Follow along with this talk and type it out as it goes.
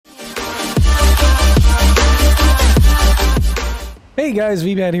Hey guys,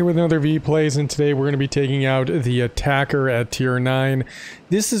 VBAT here with another V-Plays, and today we're going to be taking out the attacker at tier 9.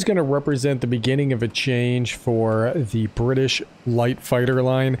 This is going to represent the beginning of a change for the British light fighter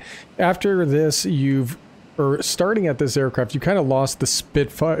line. After this, starting at this aircraft, you kind of lost the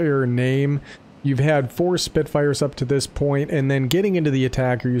Spitfire name. You've had 4 Spitfires up to this point, and then getting into the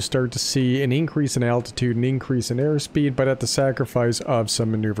attacker, you start to see an increase in altitude, an increase in airspeed, but at the sacrifice of some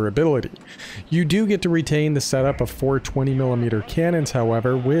maneuverability. You do get to retain the setup of 4 20mm cannons,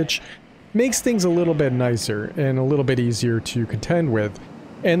 however, which makes things a little bit nicer and a little bit easier to contend with.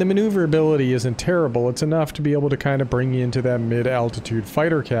 And the maneuverability isn't terrible. It's enough to be able to kind of bring you into that mid-altitude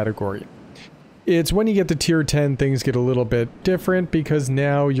fighter category. It's when you get to tier 10 things get a little bit different, because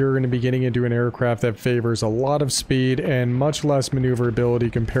now you're going to be getting into an aircraft that favors a lot of speed and much less maneuverability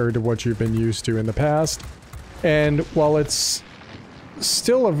compared to what you've been used to in the past. And while it's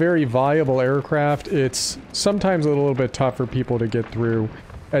still a very viable aircraft, it's sometimes a little bit tough for people to get through,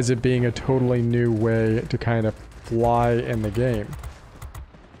 as it being a totally new way to kind of fly in the game.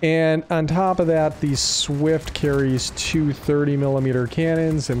 And on top of that, the Swift carries 2 30mm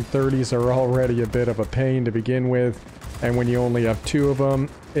cannons, and 30s are already a bit of a pain to begin with, and when you only have 2 of them,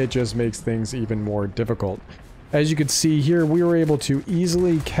 it just makes things even more difficult. As you can see here, we were able to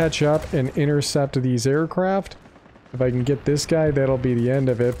easily catch up and intercept these aircraft. If I can get this guy, that'll be the end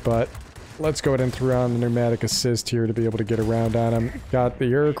of it, but let's go ahead and throw on the pneumatic assist here to be able to get around on him. Got the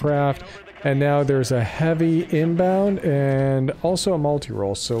aircraft. And now there's a heavy inbound and also a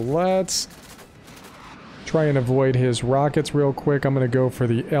multi-roll. So let's try and avoid his rockets real quick. I'm going to go for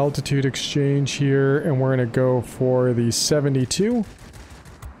the altitude exchange here, and we're going to go for the 72.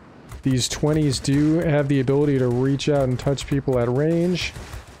 These 20s do have the ability to reach out and touch people at range.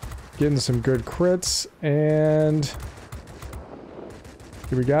 Getting some good crits, and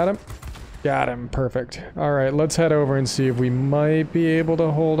we got him? Got him. Perfect. Alright, let's head over and see if we might be able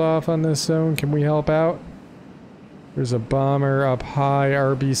to hold off on this zone. Can we help out? There's a bomber up high,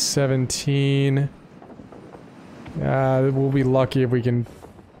 RB-17. We'll be lucky if we can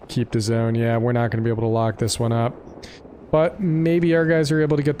keep the zone. Yeah, we're not going to be able to lock this one up. But maybe our guys are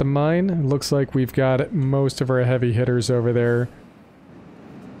able to get the mine. It looks like we've got most of our heavy hitters over there.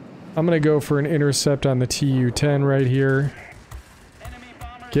 I'm going to go for an intercept on the TU-10 right here.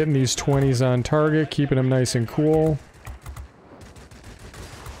 Getting these 20s on target, keeping them nice and cool.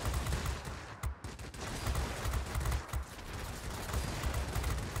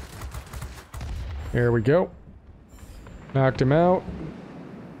 There we go. Knocked him out.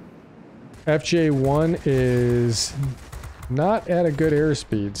 FJ1 is not at a good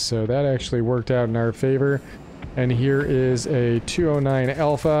airspeed, so that actually worked out in our favor. And here is a 209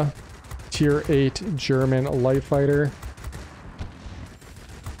 Alpha, Tier 8 German light fighter.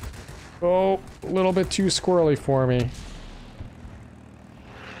 Oh, a little bit too squirrely for me.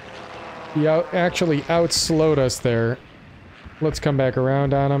 He actually out-slowed us there. Let's come back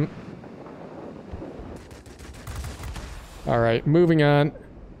around on him. Alright, moving on.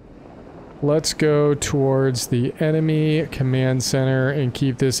 Let's go towards the enemy command center and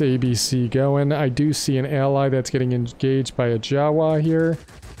keep this ABC going. I do see an ally that's getting engaged by a Jawa here.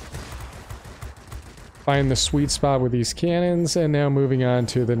 Find the sweet spot with these cannons, and now moving on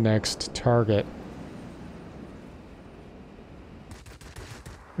to the next target.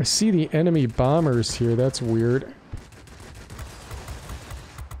 I see the enemy bombers here, that's weird.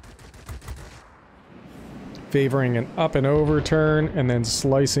 Favoring an up and over turn, and then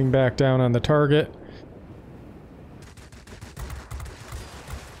slicing back down on the target.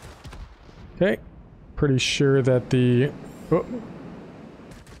 Okay, pretty sure that the... Oh.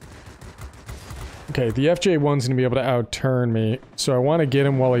 Okay, the FJ1's going to be able to outturn me, so I want to get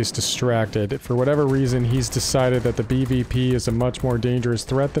him while he's distracted. For whatever reason, he's decided that the BVP is a much more dangerous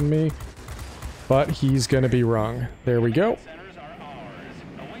threat than me, but he's going to be wrong. There we go.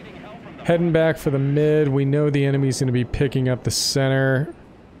 Heading back for the mid. We know the enemy's going to be picking up the center. I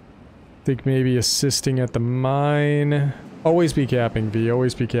think maybe assisting at the mine. Always be capping, V.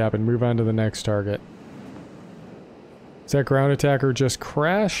 Always be capping. Move on to the next target. Is that ground attacker just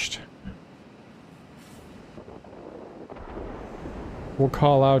crashed? We'll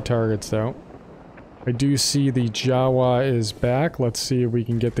call out targets, though. I do see the Jawa is back. Let's see if we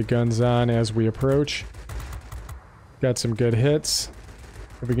can get the guns on as we approach. Got some good hits.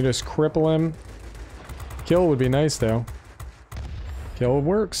 If we can just cripple him. Kill would be nice, though. Kill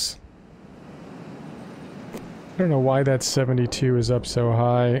works. I don't know why that 72 is up so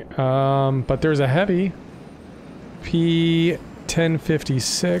high. But there's a heavy.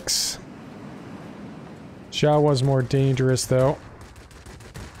 P-1056. Jawa's more dangerous, though.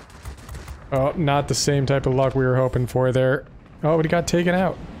 Oh, not the same type of luck we were hoping for there. Oh, but he got taken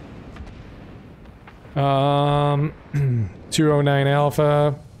out. 209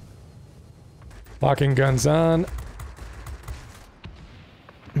 Alpha. Locking guns on.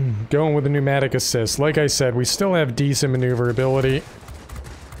 Going with the pneumatic assist. Like I said, we still have decent maneuverability.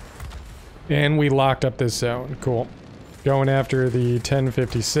 And we locked up this zone. Cool. Going after the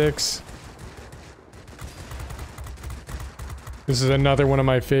 1056. This is another one of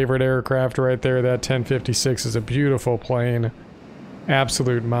my favorite aircraft right there. That 1056 is a beautiful plane.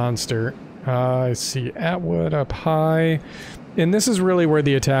 Absolute monster. I see Atwood up high. And this is really where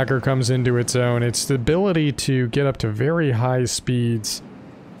the attacker comes into its own. It's the ability to get up to very high speeds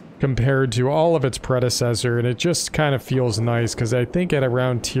compared to all of its predecessor. And it just kind of feels nice because I think at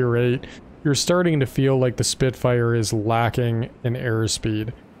around tier 8, you're starting to feel like the Spitfire is lacking in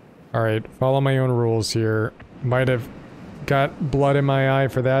airspeed. Alright, follow my own rules here. Might have got blood in my eye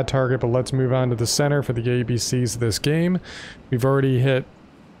for that target, but let's move on to the center for the ABCs of this game. We've already hit...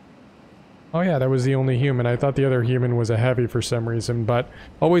 Oh yeah, that was the only human. I thought the other human was a heavy for some reason, but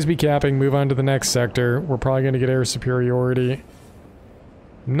always be capping, move on to the next sector. We're probably going to get air superiority.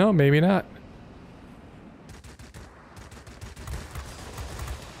 No, maybe not.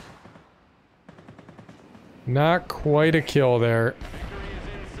 Not quite a kill there.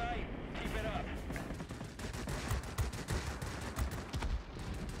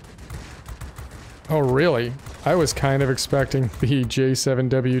 Oh, really? I was kind of expecting the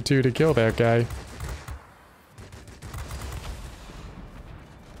J7W2 to kill that guy.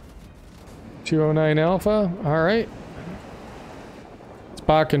 .209 Alpha, alright. It's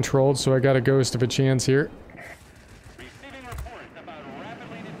bot controlled, so I got a ghost of a chance here.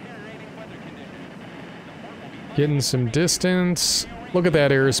 Getting some distance. Look at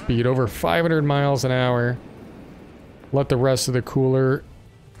that airspeed, over 500 miles an hour. Let the rest of the cooler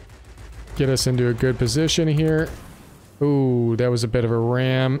get us into a good position here. Ooh, that was a bit of a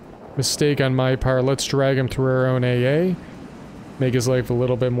ram. Mistake on my part. Let's drag him through our own AA. Make his life a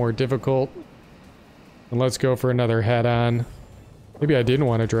little bit more difficult. And let's go for another head-on. Maybe I didn't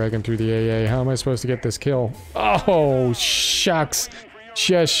want to drag him through the AA. How am I supposed to get this kill? Oh, shucks.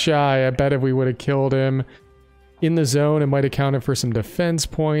 Just shy. I bet if we would have killed him in the zone, it might have counted for some defense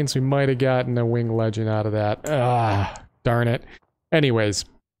points. We might have gotten a wing legend out of that. Ah, darn it. Anyways,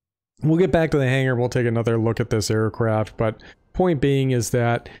 we'll get back to the hangar. We'll take another look at this aircraft. But point being is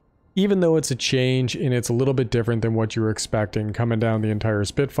that even though it's a change and it's a little bit different than what you were expecting coming down the entire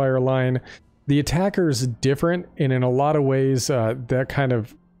Spitfire line, the attacker is different. And in a lot of ways, that kind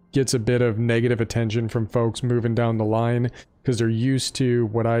of gets a bit of negative attention from folks moving down the line because they're used to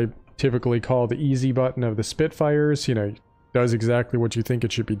what I typically call the easy button of the Spitfires. You know, does exactly what you think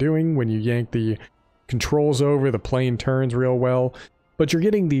it should be doing. When you yank the controls over, the plane turns real well. But you're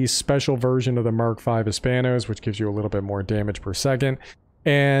getting the special version of the Mark V Hispanos, which gives you a little bit more damage per second.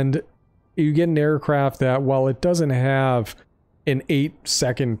 And you get an aircraft that, while it doesn't have an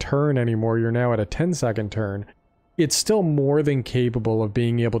 8-second turn anymore, you're now at a 10-second turn. It's still more than capable of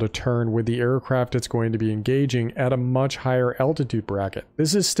being able to turn with the aircraft it's going to be engaging at a much higher altitude bracket.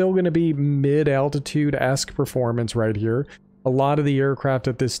 This is still going to be mid-altitude-esque performance right here. A lot of the aircraft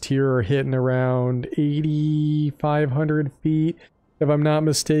at this tier are hitting around 8,500 feet, if I'm not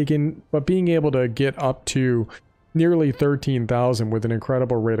mistaken, but being able to get up to nearly 13,000 with an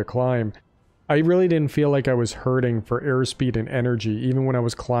incredible rate of climb, I really didn't feel like I was hurting for airspeed and energy, even when I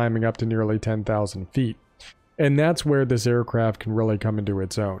was climbing up to nearly 10,000 feet. And that's where this aircraft can really come into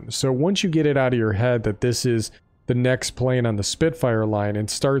its own. So once you get it out of your head that this is the next plane on the Spitfire line and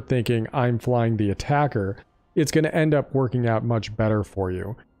start thinking I'm flying the attacker, it's going to end up working out much better for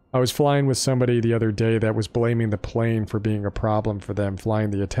you. I was flying with somebody the other day that was blaming the plane for being a problem for them flying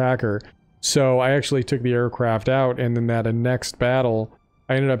the attacker. So I actually took the aircraft out, and then that next battle,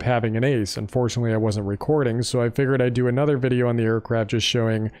 I ended up having an ace. Unfortunately, I wasn't recording, so I figured I'd do another video on the aircraft just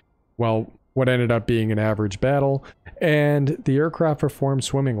showing, well, what ended up being an average battle, and the aircraft performed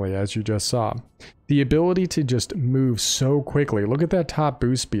swimmingly, as you just saw. The ability to just move so quickly, look at that top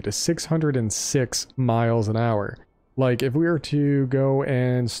boost speed of 606 miles an hour. Like, if we were to go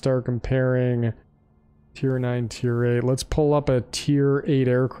and start comparing tier 9, tier 8, let's pull up a tier 8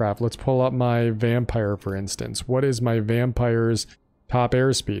 aircraft. Let's pull up my Vampire, for instance. What is my Vampire's top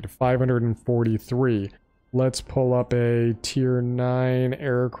airspeed? 543. Let's pull up a tier 9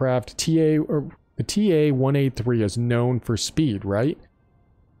 aircraft. The TA-183 is known for speed, right?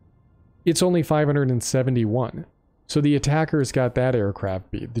 It's only 571. So the attacker's got that aircraft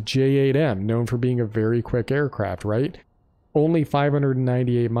beat. The J-8M, known for being a very quick aircraft, right? Only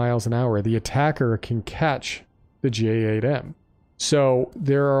 598 miles an hour. The attacker can catch the J-8M. So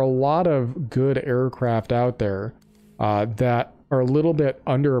there are a lot of good aircraft out there that are a little bit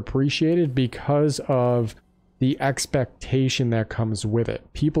underappreciated because of the expectation that comes with it.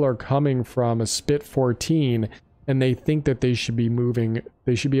 People are coming from a Spit 14 and they think that they should be moving,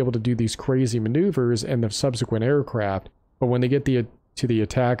 they should be able to do these crazy maneuvers and the subsequent aircraft, but when they get to the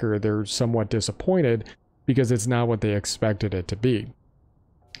attacker, they're somewhat disappointed because it's not what they expected it to be.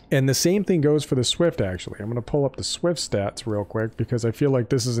 And the same thing goes for the Swift, actually. I'm going to pull up the Swift stats real quick because I feel like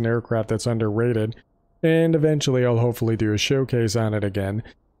this is an aircraft that's underrated, and eventually I'll hopefully do a showcase on it again.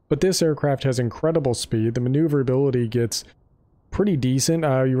 But this aircraft has incredible speed. The maneuverability gets pretty decent.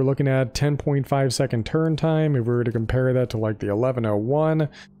 You were looking at 10.5 second turn time. If we were to compare that to like the 1101,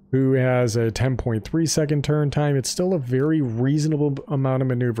 who has a 10.3 second turn time, it's still a very reasonable amount of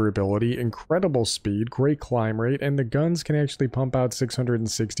maneuverability, incredible speed, great climb rate, and the guns can actually pump out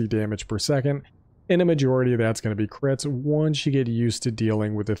 660 damage per second, and a majority of that's going to be crits once you get used to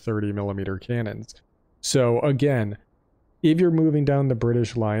dealing with the 30mm cannons. So again, if you're moving down the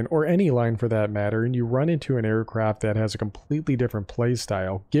British line, or any line for that matter, and you run into an aircraft that has a completely different play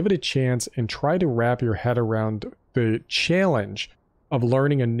style, give it a chance and try to wrap your head around the challenge of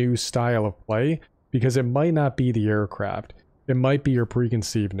learning a new style of play, because it might not be the aircraft. It might be your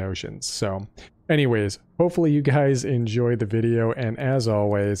preconceived notions. So anyways, hopefully you guys enjoyed the video, and as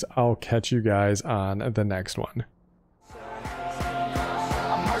always, I'll catch you guys on the next one.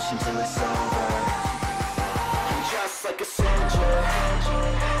 I'm marching till it's over. I'm just like a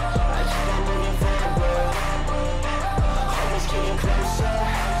soldier.